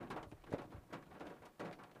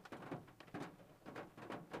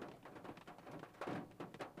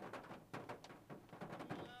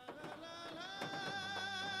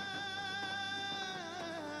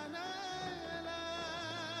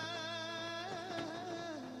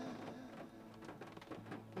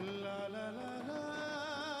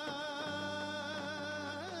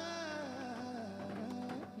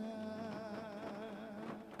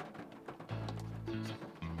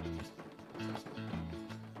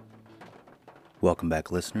Welcome back,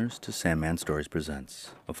 listeners, to Sandman Stories Presents,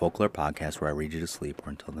 a folklore podcast where I read you to sleep or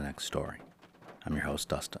until the next story. I'm your host,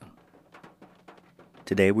 Dustin.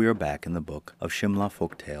 Today we are back in the book of Shimla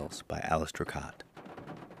Folktales by Alice Dracott.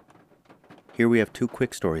 Here we have two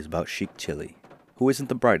quick stories about Sheik Chilli, who isn't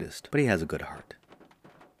the brightest, but he has a good heart.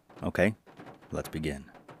 Okay, let's begin.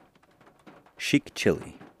 Sheik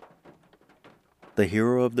Chilli. The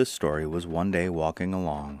hero of this story was one day walking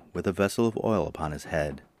along with a vessel of oil upon his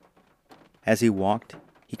head. As he walked,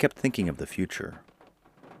 he kept thinking of the future.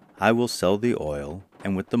 I will sell the oil,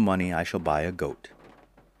 and with the money I shall buy a goat.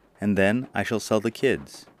 And then I shall sell the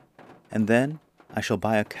kids. And then I shall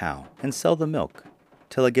buy a cow, and sell the milk,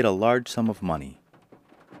 till I get a large sum of money.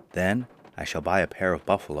 Then I shall buy a pair of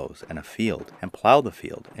buffaloes and a field, and plow the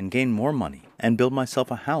field, and gain more money, and build myself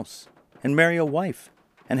a house, and marry a wife,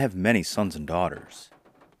 and have many sons and daughters.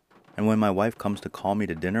 And when my wife comes to call me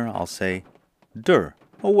to dinner, I'll say, "Dur,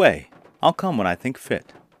 away! I'll come when I think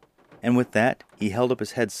fit." And with that, he held up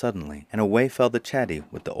his head suddenly, and away fell the chatty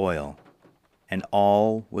with the oil, and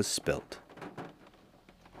all was spilt.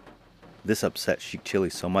 This upset Sheik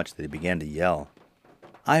Chilli so much that he began to yell,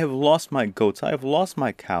 "I have lost my goats, I have lost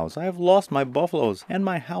my cows, I have lost my buffaloes, and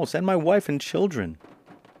my house, and my wife and children."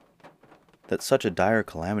 That such a dire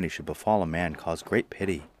calamity should befall a man caused great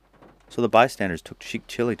pity. So the bystanders took Sheik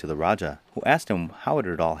Chilli to the Raja, who asked him how it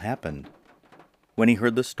had all happened. When he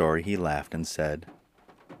heard the story, he laughed and said,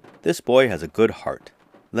 "This boy has a good heart.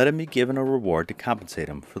 Let him be given a reward to compensate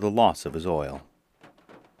him for the loss of his oil."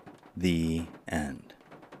 The end.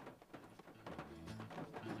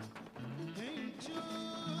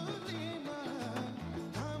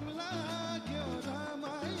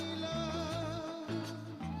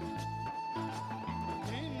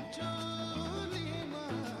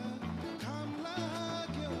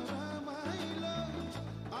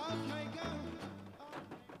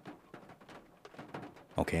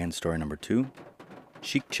 Okay, and story number 2,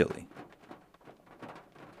 Sheik Chilli.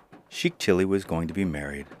 Sheik Chilli was going to be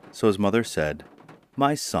married, so his mother said,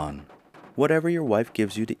 "My son, whatever your wife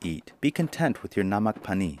gives you to eat, be content with your namak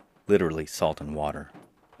pani," literally salt and water.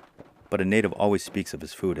 But a native always speaks of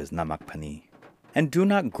his food as namak pani. "And do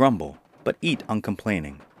not grumble, but eat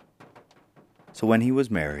uncomplaining." So when he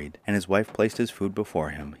was married, and his wife placed his food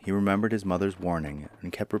before him, he remembered his mother's warning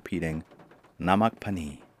and kept repeating, "Namak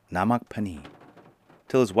pani, namak pani,"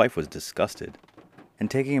 till his wife was disgusted,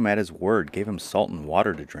 and taking him at his word, gave him salt and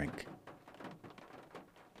water to drink.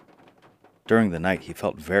 During the night he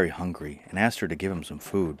felt very hungry, and asked her to give him some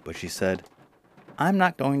food, but she said, "I'm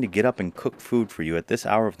not going to get up and cook food for you at this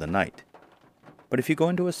hour of the night. But if you go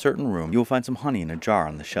into a certain room, you will find some honey in a jar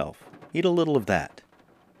on the shelf. Eat a little of that."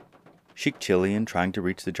 Sheik Chilli, in trying to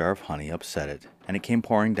reach the jar of honey, upset it, and it came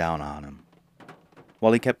pouring down on him,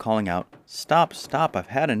 while he kept calling out, "Stop, stop, I've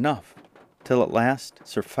had enough," till at last,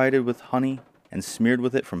 surfeited with honey and smeared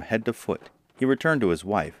with it from head to foot, he returned to his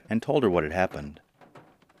wife and told her what had happened.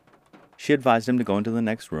 She advised him to go into the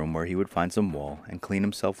next room where he would find some wool and clean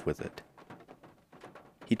himself with it.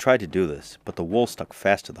 He tried to do this, but the wool stuck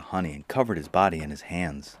fast to the honey and covered his body and his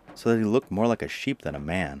hands, so that he looked more like a sheep than a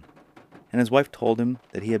man, and his wife told him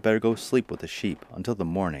that he had better go sleep with the sheep until the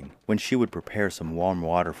morning, when she would prepare some warm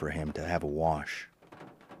water for him to have a wash.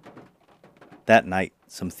 That night,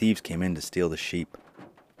 some thieves came in to steal the sheep,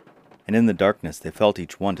 and in the darkness they felt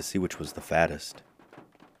each one to see which was the fattest.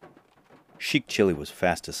 Sheik Chilli was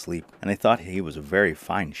fast asleep, and they thought he was a very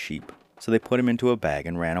fine sheep, so they put him into a bag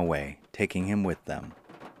and ran away, taking him with them.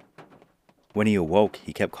 When he awoke,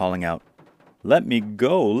 he kept calling out, "Let me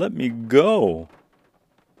go, let me go!"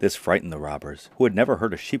 This frightened the robbers, who had never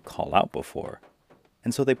heard a sheep call out before,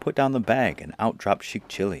 and so they put down the bag, and out dropped Sheik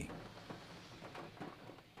Chilli.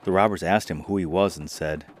 The robbers asked him who he was and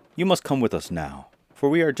said, "You must come with us now, for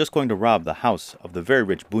we are just going to rob the house of the very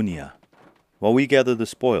rich Bunia. While we gather the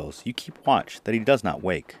spoils, you keep watch that he does not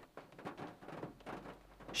wake."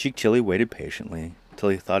 Sheik Chilli waited patiently till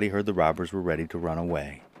he thought he heard the robbers were ready to run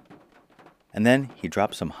away. And then he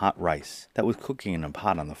dropped some hot rice that was cooking in a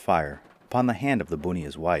pot on the fire upon the hand of the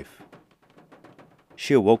Bunia's wife.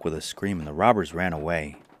 She awoke with a scream, and the robbers ran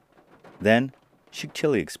away. Then Sheik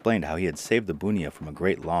Chilli explained how he had saved the Bunia from a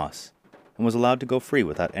great loss, and was allowed to go free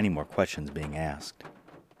without any more questions being asked.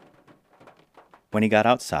 When he got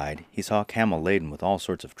outside, he saw a camel laden with all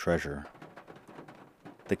sorts of treasure.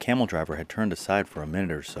 The camel driver had turned aside for a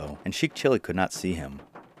minute or so, and Sheik Chilli could not see him.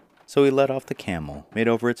 So he let off the camel, made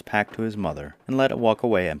over its pack to his mother, and let it walk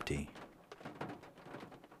away empty.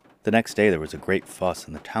 The next day there was a great fuss,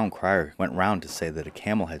 and the town crier went round to say that a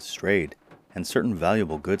camel had strayed, and certain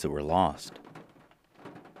valuable goods that were lost.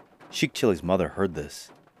 Sheik Chilli's mother heard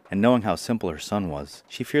this, and knowing how simple her son was,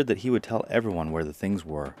 she feared that he would tell everyone where the things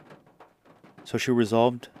were. So she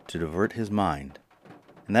resolved to divert his mind,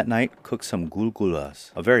 and that night cooked some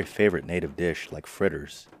gulgulas, a very favorite native dish like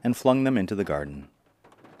fritters, and flung them into the garden.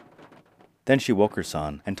 Then she woke her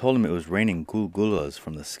son and told him it was raining gulgulas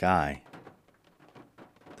from the sky.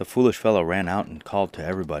 The foolish fellow ran out and called to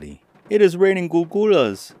everybody, "It is raining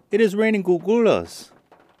gulgulas! It is raining gulgulas!"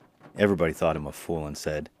 Everybody thought him a fool and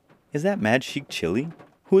said, "Is that mad Sheik Chilli?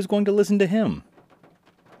 Who is going to listen to him?"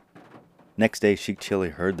 Next day, Sheik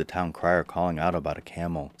Chilli heard the town crier calling out about a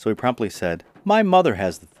camel, so he promptly said, "My mother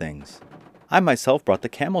has the things. I myself brought the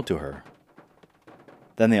camel to her."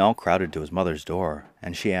 Then they all crowded to his mother's door,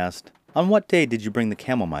 and she asked, "On what day did you bring the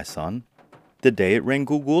camel, my son?" "The day it rained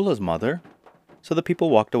gulgulas, mother." So the people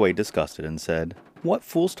walked away disgusted and said, "What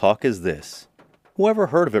fool's talk is this? Who ever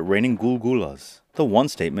heard of it raining gulgulas? The one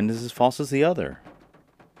statement is as false as the other."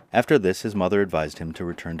 After this, his mother advised him to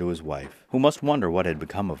return to his wife, who must wonder what had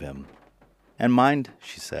become of him. "And mind,"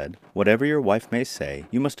 she said, "whatever your wife may say,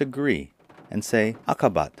 you must agree, and say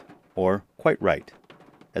akabat, or quite right,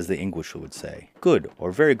 as the English would say, good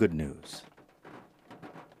or very good news."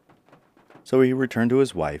 So he returned to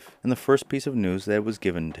his wife, and the first piece of news that was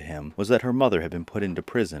given to him was that her mother had been put into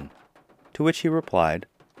prison, to which he replied,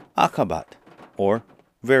 akabat, or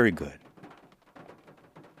very good.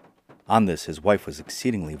 On this, his wife was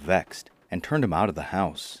exceedingly vexed, and turned him out of the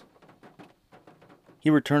house. He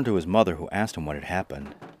returned to his mother, who asked him what had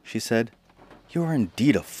happened. She said, "You are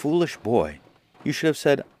indeed a foolish boy. You should have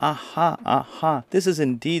said, 'Aha, aha, this is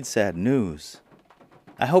indeed sad news.'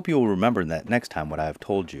 I hope you will remember that next time what I have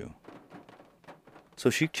told you." So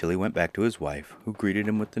Sheik Chilli went back to his wife, who greeted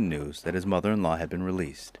him with the news that his mother-in-law had been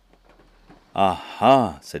released.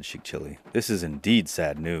 "Aha," said Sheik Chilli, "this is indeed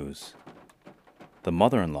sad news." The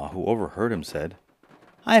mother-in-law, who overheard him, said,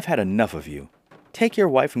 "I have had enough of you. Take your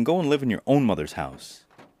wife and go and live in your own mother's house."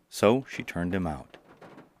 So she turned him out.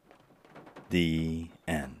 The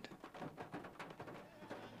end.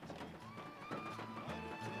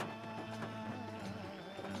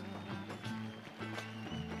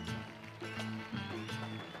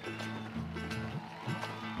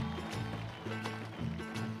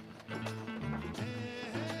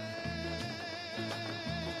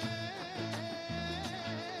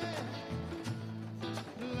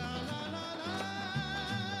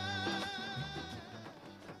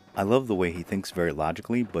 I love the way he thinks very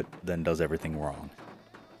logically, but then does everything wrong.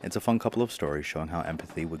 It's a fun couple of stories showing how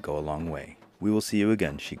empathy would go a long way. We will see you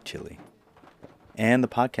again, Sheik Chilli. And the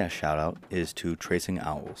podcast shout-out is to Tracing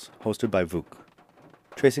Owls, hosted by Vuk.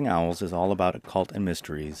 Tracing Owls is all about occult and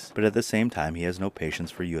mysteries, but at the same time he has no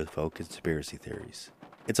patience for UFO conspiracy theories.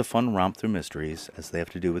 It's a fun romp through mysteries, as they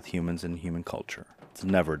have to do with humans and human culture. It's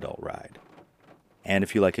never a dull ride. And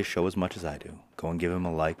if you like his show as much as I do, go and give him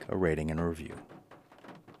a like, a rating, and a review.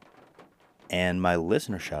 And my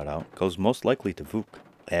listener shout-out goes most likely to Vuk,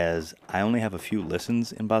 as I only have a few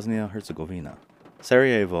listens in Bosnia and Herzegovina.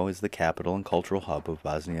 Sarajevo is the capital and cultural hub of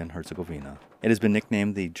Bosnia and Herzegovina. It has been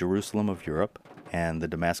nicknamed the Jerusalem of Europe and the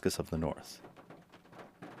Damascus of the North.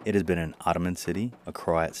 It has been an Ottoman city, a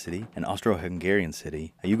Croat city, an Austro-Hungarian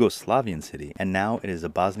city, a Yugoslavian city, and now it is a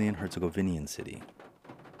Bosnian Herzegovinian city.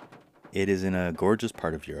 It is in a gorgeous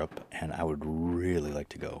part of Europe, and I would really like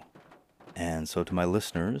to go. And so to my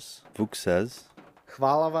listeners, Vuk says,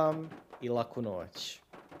 Hvala vam I laku noć.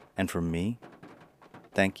 And from me,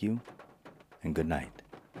 thank you and good night.